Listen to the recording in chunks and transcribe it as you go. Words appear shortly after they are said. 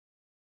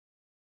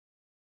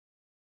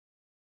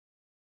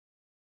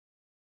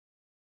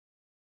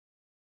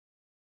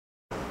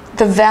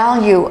The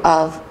value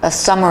of a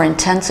summer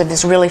intensive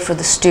is really for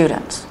the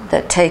students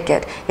that take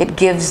it. It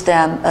gives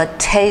them a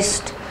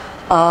taste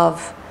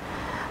of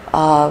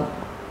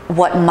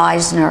what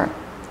Meisner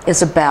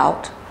is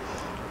about.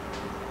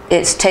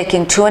 It's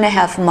taking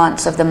 2.5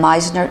 months of the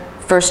Meisner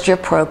first-year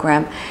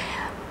program,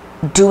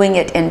 doing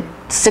it in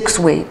 6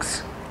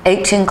 weeks,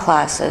 18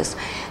 classes,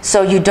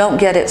 so you don't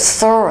get it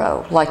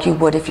thorough like you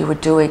would if you were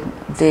doing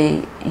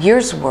the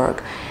year's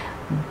work,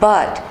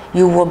 but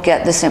you will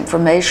get this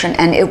information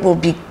and it will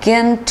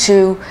begin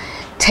to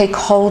take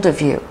hold of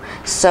you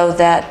so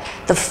that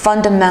the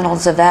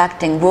fundamentals of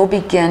acting will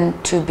begin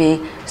to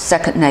be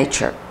second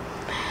nature.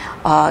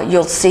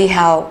 You'll see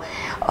how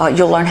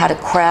you'll learn how to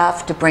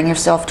craft to bring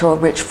yourself to a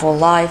rich, full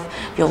life.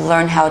 You'll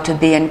learn how to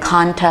be in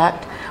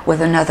contact with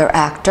another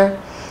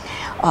actor,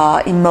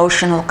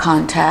 emotional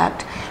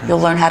contact. You'll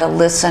learn how to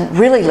listen,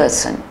 really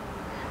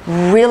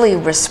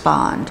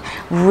respond,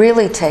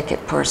 really take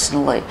it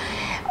personally.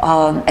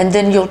 And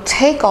then you'll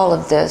take all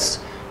of this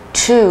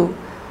to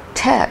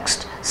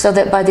text so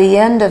that by the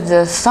end of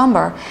the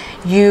summer,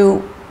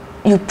 you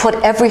put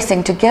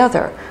everything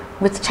together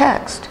with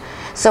text.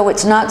 So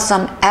it's not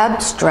some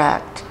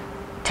abstract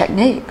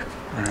technique.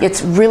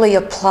 It's really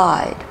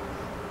applied.